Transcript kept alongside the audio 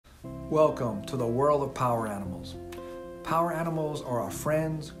Welcome to the world of power animals. Power animals are our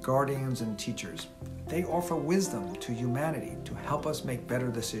friends, guardians, and teachers. They offer wisdom to humanity to help us make better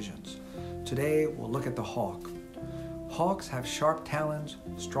decisions. Today, we'll look at the hawk. Hawks have sharp talons,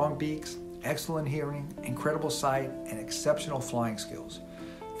 strong beaks, excellent hearing, incredible sight, and exceptional flying skills.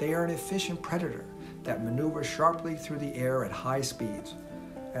 They are an efficient predator that maneuvers sharply through the air at high speeds.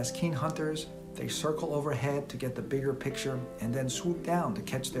 As keen hunters, they circle overhead to get the bigger picture and then swoop down to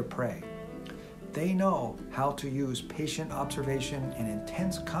catch their prey. They know how to use patient observation and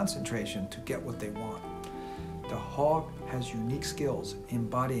intense concentration to get what they want. The hawk has unique skills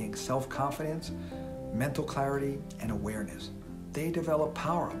embodying self-confidence, mental clarity, and awareness. They develop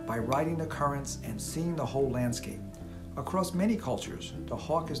power by riding the currents and seeing the whole landscape. Across many cultures, the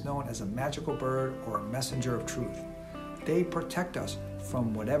hawk is known as a magical bird or a messenger of truth. They protect us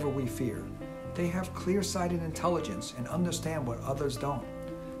from whatever we fear. They have clearsighted intelligence and understand what others don't.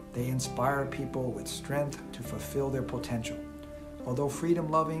 They inspire people with strength to fulfill their potential. Although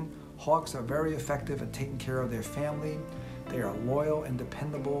freedom-loving, hawks are very effective at taking care of their family. They are loyal and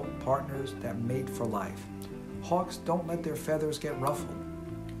dependable partners that mate for life. Hawks don't let their feathers get ruffled.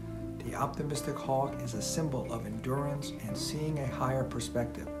 The optimistic hawk is a symbol of endurance and seeing a higher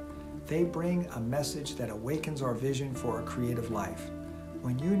perspective. They bring a message that awakens our vision for a creative life.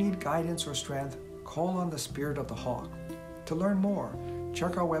 When you need guidance or strength, call on the spirit of the hawk. To learn more,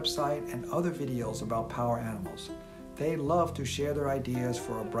 check our website and other videos about power animals. They love to share their ideas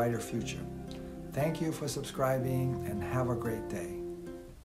for a brighter future. Thank you for subscribing and have a great day.